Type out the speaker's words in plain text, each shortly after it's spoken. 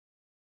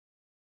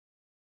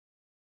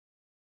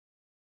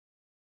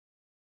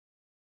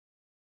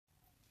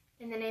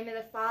In the name of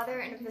the Father,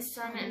 and of the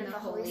Son, and of the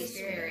Holy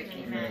Spirit.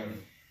 Amen.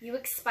 You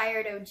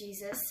expired, O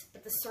Jesus,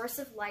 but the source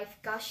of life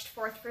gushed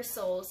forth for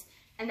souls,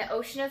 and the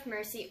ocean of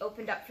mercy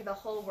opened up for the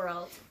whole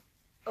world.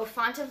 O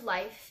font of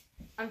life,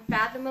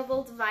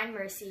 unfathomable divine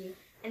mercy,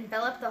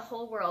 envelop the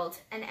whole world,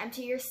 and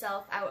empty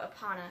yourself out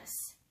upon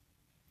us.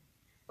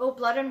 O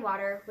blood and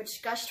water,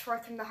 which gushed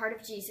forth from the heart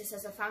of Jesus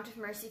as a fount of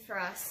mercy for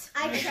us.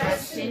 I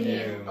trust in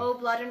you. O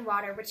blood and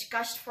water, which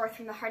gushed forth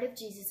from the heart of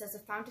Jesus as a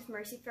fount of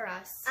mercy for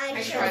us.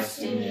 I trust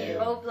in you.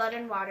 O blood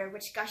and water,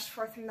 which gushed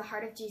forth from the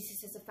heart of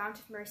Jesus as a fount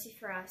of mercy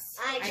for us.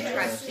 I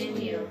trust in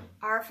you.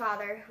 Our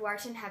Father, who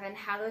art in heaven,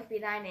 hallowed be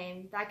thy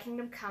name. Thy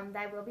kingdom come,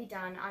 thy will be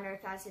done, on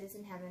earth as it is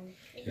in heaven.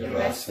 Give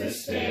us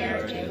this day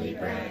our daily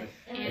bread,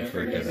 and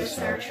forgive us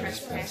our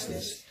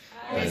trespasses,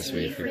 as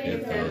we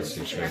forgive those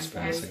who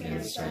trespass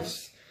against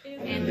us.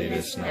 And lead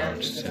us not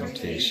into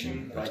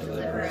temptation, but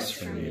deliver us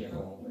from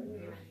evil.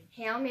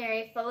 Hail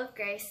Mary, full of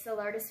grace, the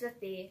Lord is with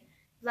thee.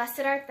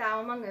 Blessed art thou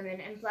among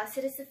women, and blessed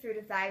is the fruit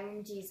of thy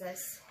womb,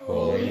 Jesus.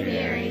 Holy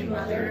Mary,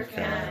 Mother of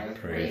God,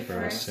 pray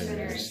for us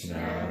sinners,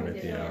 now and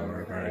at the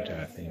hour of our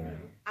death. Amen.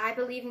 I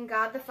believe in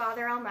God the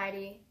Father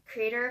Almighty,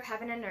 creator of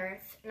heaven and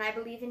earth, and I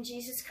believe in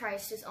Jesus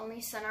Christ, his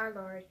only Son, our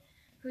Lord,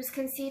 who was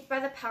conceived by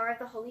the power of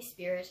the Holy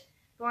Spirit,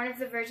 born of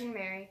the Virgin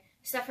Mary,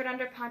 suffered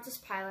under Pontius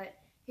Pilate.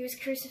 He was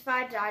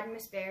crucified, died, and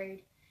was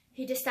buried.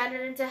 He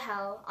descended into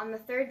hell. On the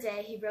third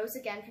day he rose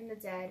again from the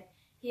dead.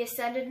 He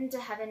ascended into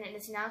heaven and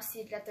is now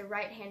seated at the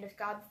right hand of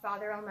God the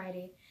Father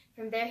Almighty.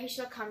 From there he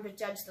shall come to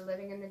judge the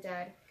living and the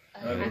dead.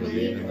 I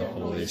believe in the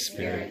Holy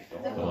Spirit,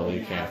 the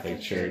Holy Catholic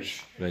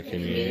Church, the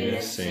communion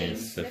of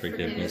saints, the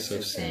forgiveness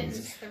of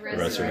sins, the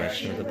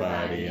resurrection of the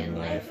body, and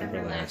life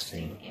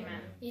everlasting. Amen.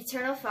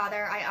 Eternal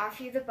Father, I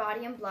offer you the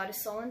body and blood,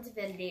 soul, and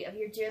divinity of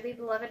your dearly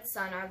beloved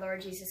Son, our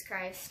Lord Jesus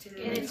Christ,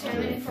 in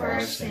atonement for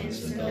our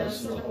sins and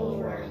those of the whole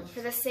world.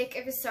 For the sake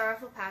of his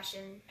sorrowful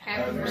passion,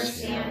 have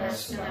mercy on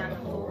us and on the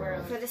whole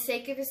world. For the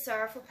sake of his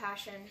sorrowful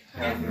passion,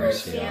 have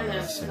mercy on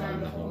us and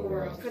on the whole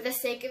world. For the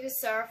sake of his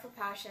sorrowful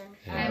passion,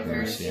 have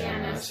mercy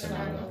on us and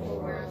on the whole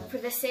world. For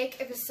the sake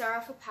of his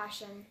sorrowful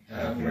passion,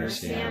 have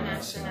mercy on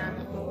us and on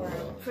the whole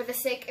world. For the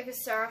sake of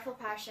his sorrowful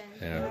passion,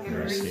 have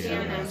mercy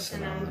on us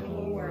and on the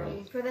whole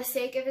world. For the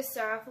sake of his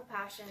sorrowful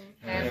passion,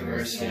 have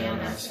mercy on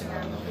us and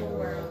on the whole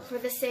world. For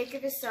the sake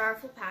of his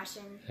sorrowful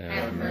passion,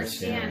 have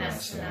mercy on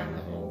us and on the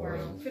whole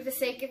world. For the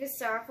sake of his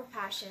sorrowful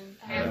passion,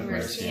 have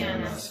mercy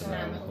on us and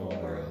on the whole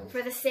world.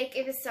 For the sake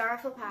of his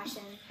sorrowful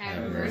passion,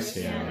 have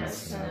mercy on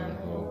us and on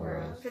the whole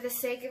world. For the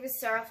sake of his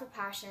sorrowful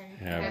passion,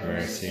 have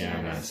mercy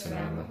on us and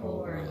on the whole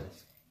world.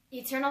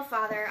 Eternal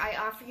Father, I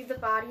offer you the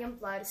body and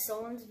blood,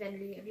 soul, and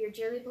divinity of your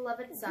dearly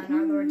beloved Son,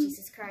 our Lord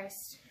Jesus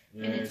Christ,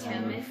 in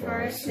atonement for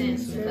our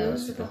sins and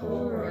those of the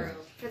whole world.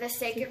 For the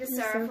sake of his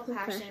sorrowful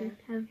passion,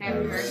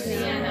 have mercy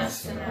on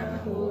us and on the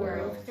whole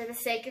world. For the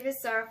sake of his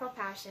sorrowful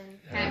passion,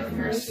 have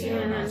mercy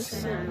on us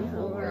and on the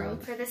whole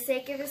world. For the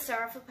sake of his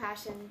sorrowful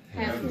passion,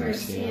 have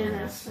mercy on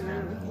us and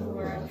on the whole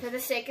world. For the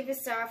sake of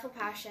his sorrowful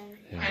passion,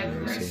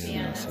 have mercy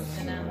on us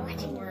and on the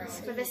whole world.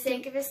 For the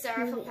sake of his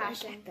sorrowful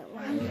passion,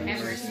 have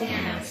mercy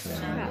on us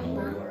and on the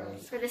whole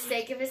world. For the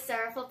sake of his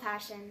sorrowful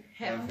passion,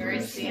 have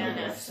mercy on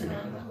us and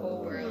on the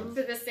whole world.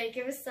 For the sake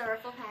of his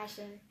sorrowful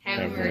passion,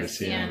 have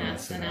mercy on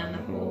us and on the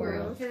whole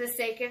world. For the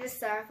sake of his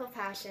sorrowful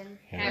passion,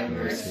 have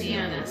mercy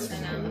on us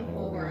and on the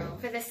whole world.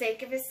 For the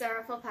sake of his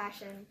sorrowful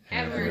passion,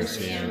 have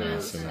mercy on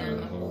us and on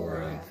the whole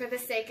world. For the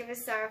sake of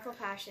his sorrowful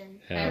passion,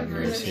 have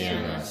mercy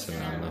on us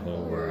and on the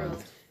whole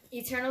world.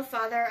 Eternal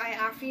Father, I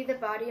offer you the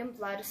body and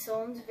blood,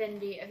 soul, and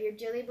divinity of your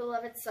dearly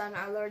beloved Son,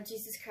 our Lord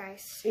Jesus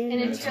Christ, in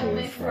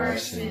atonement for our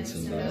sins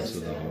and those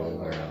of the whole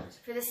world.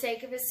 For the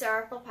sake of his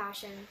sorrowful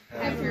passion,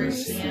 have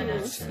mercy on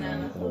us and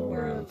on the whole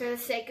world. For the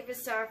sake of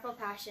his sorrowful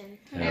passion,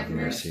 have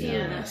mercy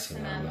on us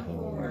and on the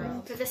whole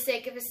world. For the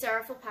sake of his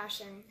sorrowful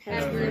passion,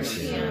 have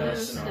mercy on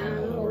us and on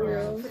the whole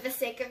world. For the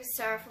sake of his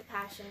sorrowful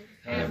passion,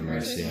 have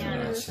mercy on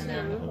us and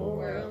on the whole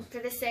world. For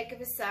the sake of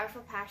his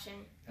sorrowful passion,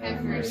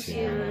 have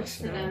mercy on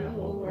us and on the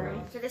whole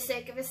world. For the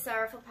sake of his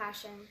sorrowful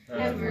passion,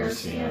 have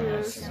mercy on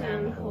us and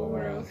on the whole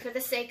world. For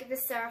the sake of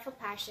his sorrowful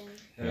passion,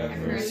 have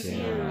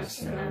mercy on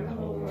us and on the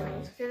whole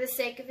world. For the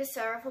sake of his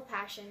sorrowful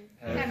passion,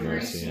 have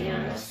mercy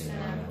on us and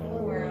on the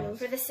whole world.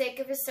 For the sake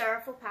of his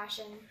sorrowful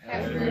passion,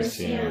 have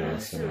mercy on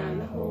us and on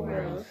the whole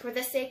world. For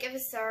the sake of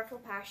his sorrowful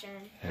passion,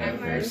 have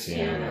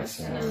mercy on us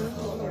and on the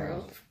whole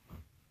world.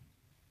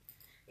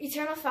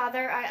 Eternal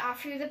Father, I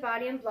offer you the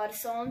body and blood,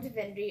 soul, and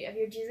divinity of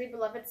your dearly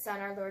beloved Son,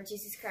 our Lord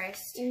Jesus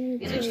Christ,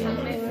 in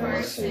atonement for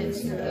our sins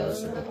and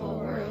those of the whole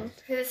world.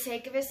 For the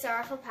sake of his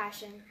sorrowful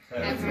passion,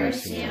 have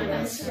mercy on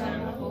us and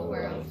on the whole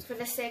world. For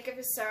the sake of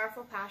his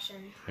sorrowful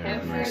passion,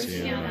 have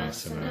mercy on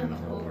us and on the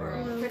whole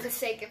world. For the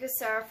sake of his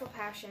sorrowful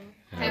passion,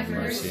 have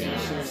mercy on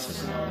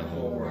us and on the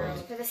whole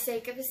world. For the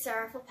sake of his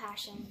sorrowful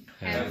passion,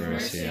 have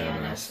mercy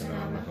on us and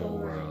on the whole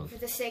world. For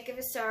the sake of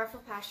his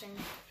sorrowful passion,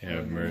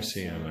 have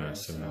mercy on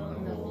us and on the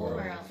whole world. whole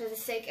world. For the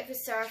sake of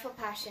his sorrowful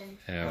passion,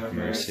 have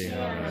mercy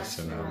on us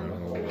and on the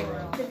whole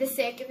world. for the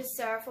sake of his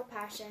sorrowful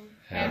passion,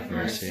 Have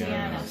mercy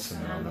on us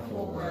and on the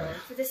whole world.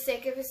 for the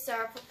sake of his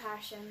sorrowful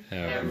passion,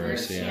 Have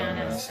mercy on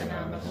us and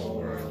on the whole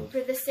world.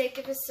 for the sake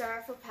of his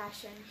sorrowful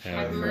passion,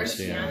 Have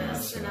mercy on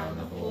us and on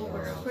the whole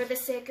world. for the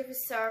sake of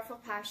his sorrowful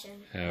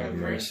passion. Have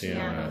mercy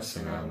on us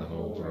and on the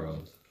whole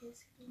world.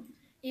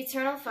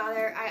 Eternal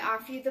Father, I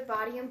offer you the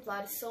body and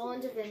blood, soul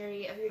and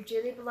divinity of your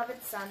dearly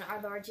beloved Son,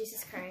 our Lord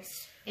Jesus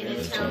Christ, In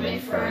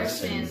atonement for our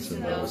sins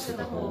and those of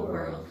the whole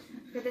world.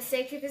 for the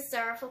sake of his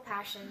sorrowful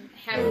passion,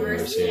 Have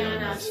mercy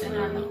on us and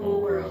on the whole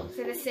world.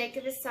 for the sake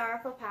of his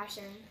sorrowful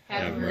passion,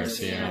 Have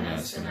mercy on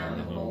us and on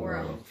the whole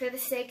world. for the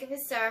sake of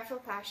his sorrowful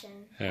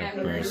passion, Have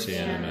mercy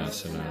on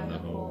us and on the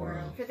whole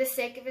world. for the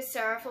sake of his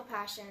sorrowful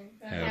passion,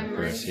 Have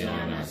mercy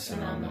on us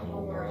and on the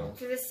whole world.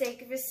 for the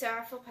sake of his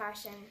sorrowful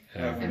passion,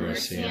 Have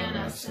mercy on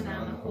us and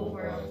on the whole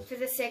world. for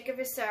the sake of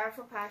his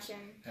sorrowful passion,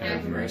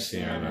 Have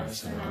mercy on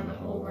us and on the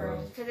whole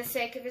world. for the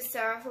sake of his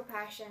sorrowful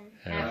passion,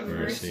 Have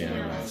mercy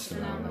on us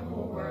and on the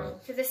whole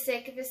world. for the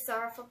sake of his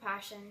sorrowful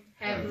passion,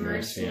 Have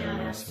mercy on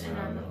us and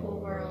on the whole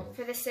world.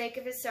 for the sake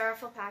of his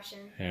sorrowful passion,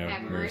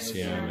 Have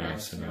mercy on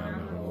us and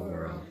on the whole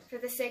world. for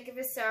the sake of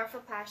his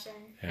sorrowful passion.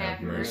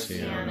 Have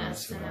mercy on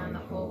us and on the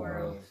whole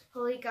world.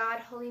 Holy God,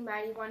 Holy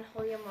Mighty One,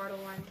 Holy Immortal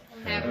One.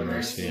 Have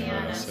mercy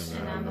on us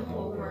and on the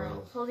whole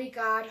world. Holy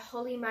God,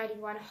 Holy Mighty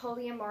One,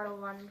 Holy Immortal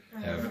One.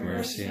 Have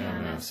mercy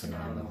on us and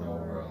on the whole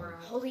world.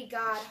 Holy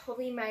God,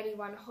 Holy Mighty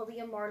One, Holy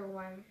Immortal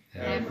One.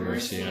 Have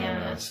mercy on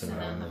us and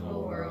on the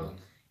whole world.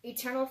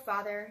 Eternal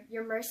Father,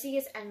 your mercy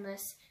is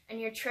endless,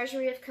 and your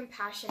treasury of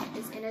compassion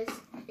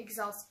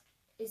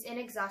is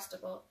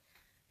inexhaustible.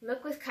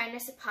 Look with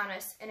kindness upon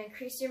us, and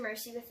increase your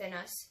mercy within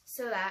us,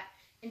 so that,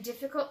 in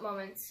difficult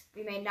moments,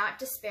 we may not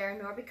despair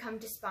nor become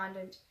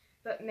despondent,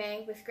 but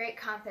may, with great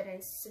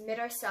confidence, submit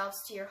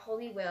ourselves to your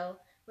holy will,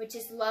 which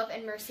is love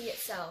and mercy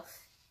itself.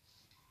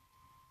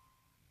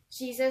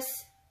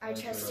 Jesus, I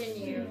trust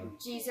in you.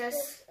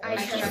 Jesus, I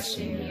trust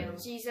in you.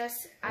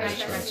 Jesus, I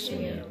trust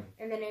in you.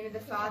 In the name of the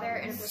Father,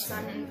 and of the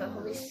Son, and of the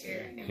Holy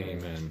Spirit. Amen.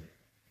 Amen.